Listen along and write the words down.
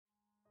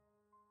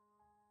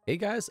Hey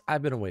guys,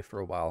 I've been away for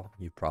a while.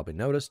 You've probably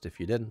noticed.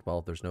 If you didn't,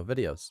 well, there's no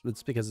videos.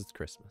 It's because it's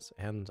Christmas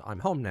and I'm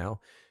home now.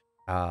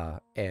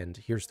 And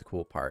here's the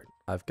cool part.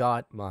 I've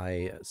got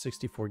my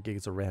 64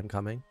 gigs of RAM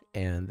coming,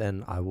 and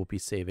then I will be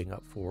saving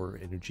up for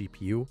a new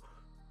GPU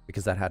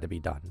because that had to be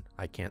done.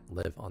 I can't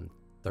live on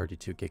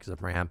 32 gigs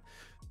of RAM.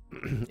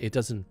 It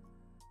doesn't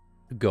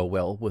go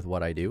well with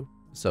what I do.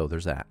 So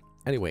there's that.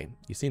 Anyway,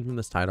 you've seen from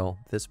this title,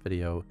 this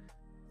video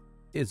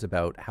is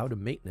about how to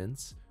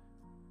maintenance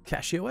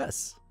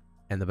CachyOS.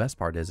 And the best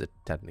part is it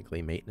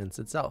technically maintenance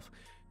itself.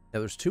 Now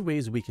there's two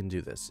ways we can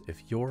do this.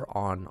 If you're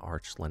on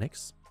Arch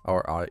Linux,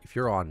 or if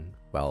you're on,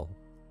 well,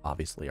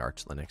 obviously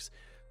Arch Linux.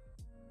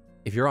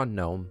 If you're on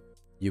Gnome,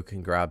 you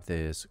can grab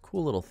this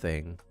cool little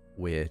thing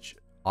which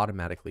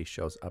automatically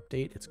shows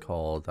update. It's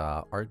called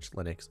Arch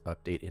Linux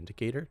Update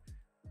Indicator.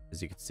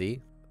 As you can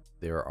see,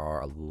 there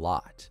are a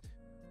lot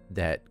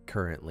that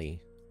currently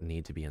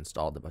need to be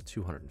installed, about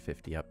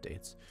 250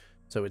 updates.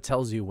 So it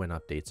tells you when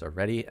updates are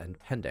ready and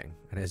pending.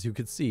 And as you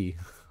can see,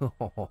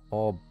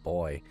 oh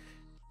boy,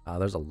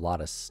 there's a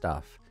lot of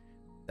stuff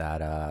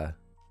that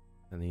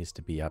needs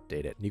to be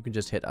updated. You can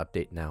just hit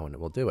update now and it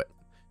will do it.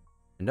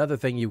 Another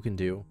thing you can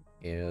do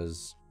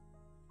is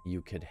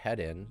you could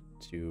head in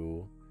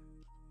to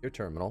your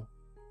terminal,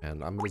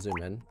 and I'm going to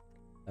zoom in,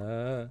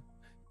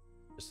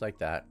 just like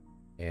that.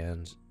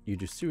 And you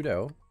do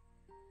sudo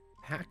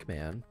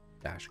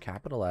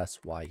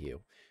pacman-SYU.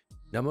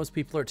 Now, most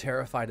people are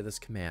terrified of this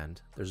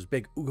command. There's a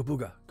big ooga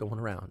booga going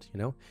around, you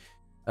know?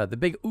 The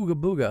big ooga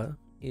booga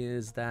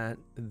is that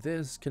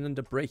this can end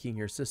up breaking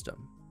your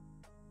system.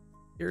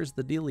 Here's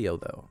the dealio,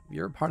 though.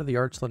 You're a part of the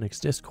Arch Linux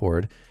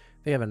Discord.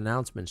 They have an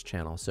announcements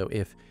channel, so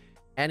if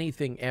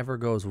anything ever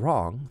goes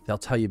wrong, they'll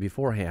tell you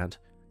beforehand.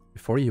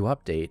 Before you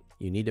update,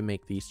 you need to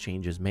make these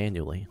changes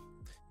manually.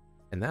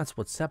 And that's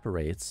what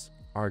separates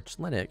Arch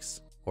Linux,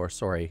 or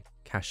sorry,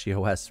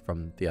 CachyOS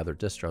from the other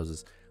distros,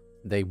 is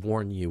they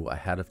warn you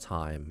ahead of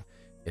time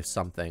if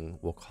something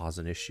will cause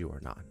an issue or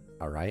not,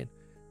 all right?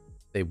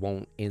 They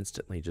won't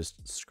instantly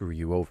just screw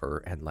you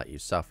over and let you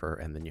suffer,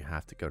 and then you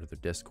have to go to their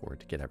Discord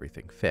to get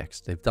everything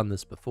fixed. They've done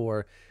this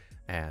before,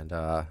 and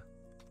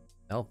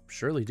they'll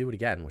surely do it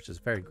again, which is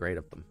very great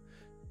of them.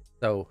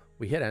 So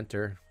we hit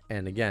enter,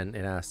 and again,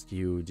 it asks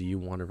you, do you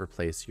want to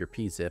replace your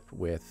pzip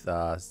with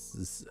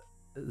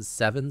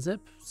 7-zip?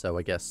 So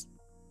I guess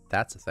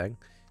that's a thing.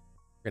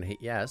 We're going to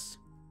hit yes.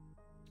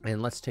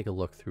 And let's take a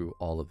look through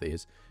all of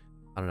these.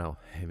 I don't know,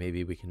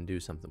 maybe we can do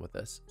something with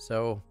this.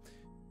 So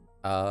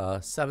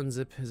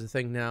 7-zip is a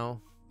thing now.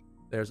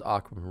 There's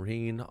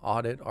Aquamarine,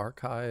 Audit,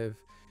 Archive.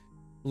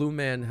 Blue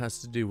Man has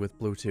to do with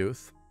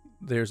Bluetooth.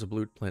 There's a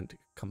Blueprint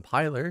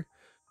compiler,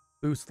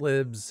 Boost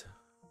libs,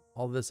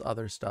 all this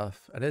other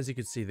stuff. And as you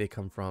can see, they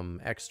come from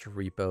extra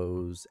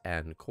repos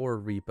and core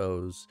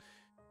repos.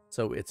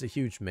 So it's a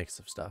huge mix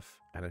of stuff.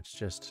 And it's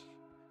just,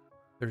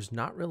 there's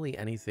not really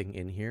anything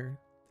in here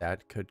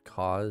that could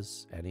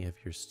cause any of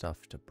your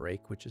stuff to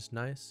break, which is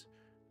nice.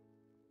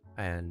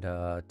 And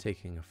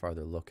taking a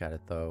farther look at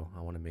it, though,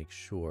 I want to make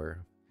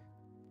sure.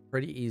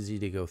 Pretty easy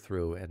to go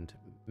through and,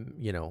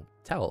 you know,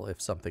 tell if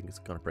something is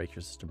going to break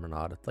your system or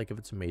not. It's like if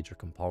it's a major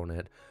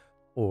component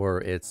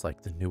or it's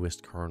like the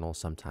newest kernel,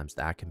 sometimes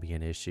that can be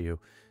an issue,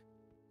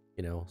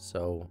 you know.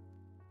 So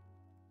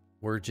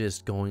we're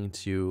just going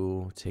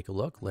to take a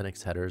look.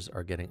 Linux headers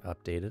are getting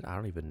updated. I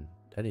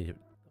need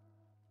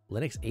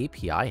Linux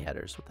API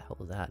headers, what the hell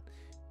is that?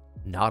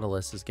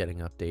 Nautilus is getting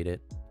updated,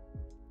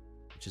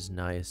 which is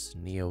nice.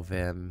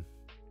 NeoVim,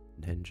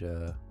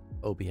 Ninja,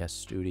 OBS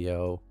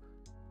Studio.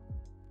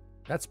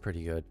 That's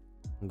pretty good.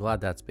 I'm glad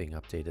that's being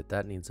updated.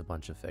 That needs a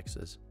bunch of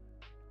fixes.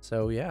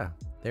 So yeah,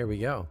 there we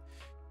go.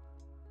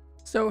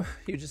 So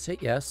you just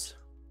hit yes.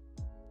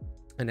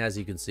 And as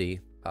you can see,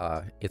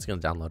 it's going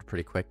to download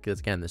pretty quick. Because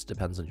again, this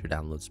depends on your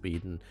download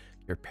speed and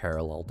your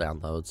parallel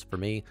downloads. For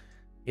me,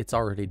 it's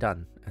already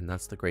done, and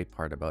that's the great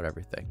part about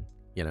everything,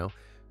 you know.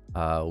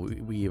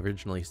 We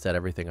originally set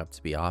everything up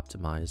to be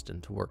optimized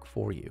and to work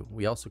for you.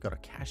 We also got a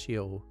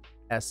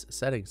CachyOS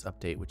settings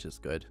update, which is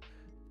good.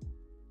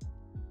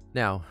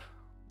 Now,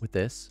 with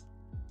this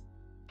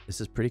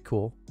is pretty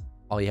cool.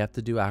 All you have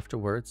to do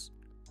afterwards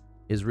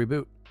is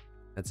reboot.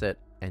 That's it,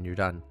 and you're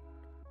done.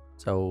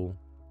 So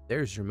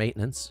there's your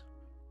maintenance.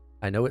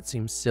 I know it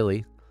seems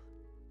silly,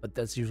 but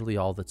that's usually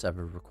all that's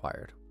ever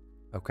required.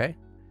 Okay?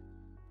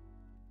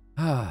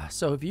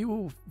 So if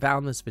you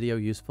found this video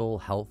useful,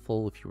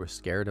 helpful, if you were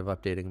scared of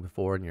updating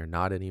before and you're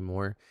not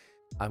anymore,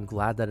 I'm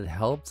glad that it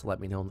helped.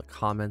 Let me know in the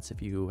comments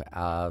if you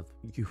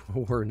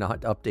were not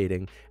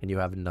updating and you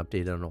haven't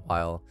updated in a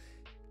while.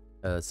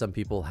 Some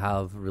people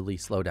have really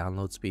slow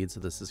download speed, so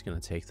this is going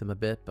to take them a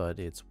bit, but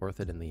it's worth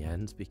it in the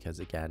end because,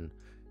 again,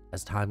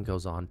 as time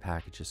goes on,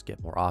 packages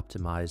get more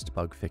optimized,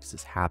 bug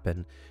fixes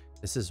happen.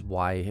 This is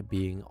why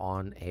being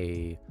on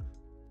a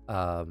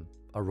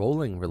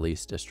rolling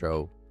release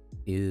distro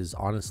is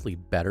honestly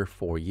better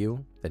for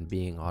you than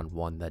being on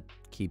one that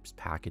keeps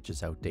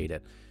packages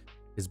outdated,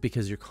 is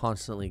because you're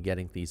constantly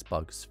getting these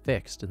bugs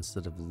fixed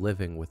instead of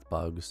living with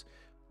bugs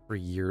for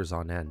years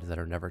on end that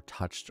are never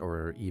touched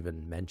or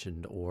even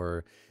mentioned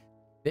or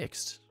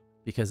fixed.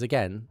 Because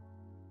again,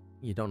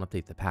 you don't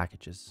update the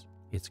packages,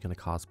 it's going to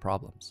cause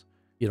problems.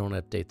 You don't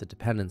update the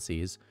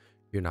dependencies,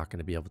 you're not going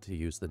to be able to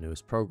use the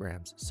newest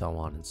programs, so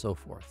on and so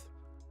forth.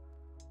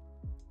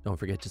 Don't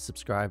forget to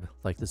subscribe,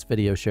 like this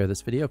video, share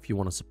this video. If you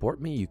want to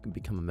support me, you can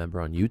become a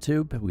member on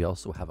YouTube. We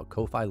also have a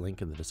Ko-Fi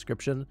link in the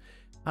description.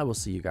 I will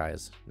see you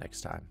guys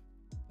next time.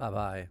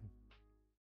 Bye-bye.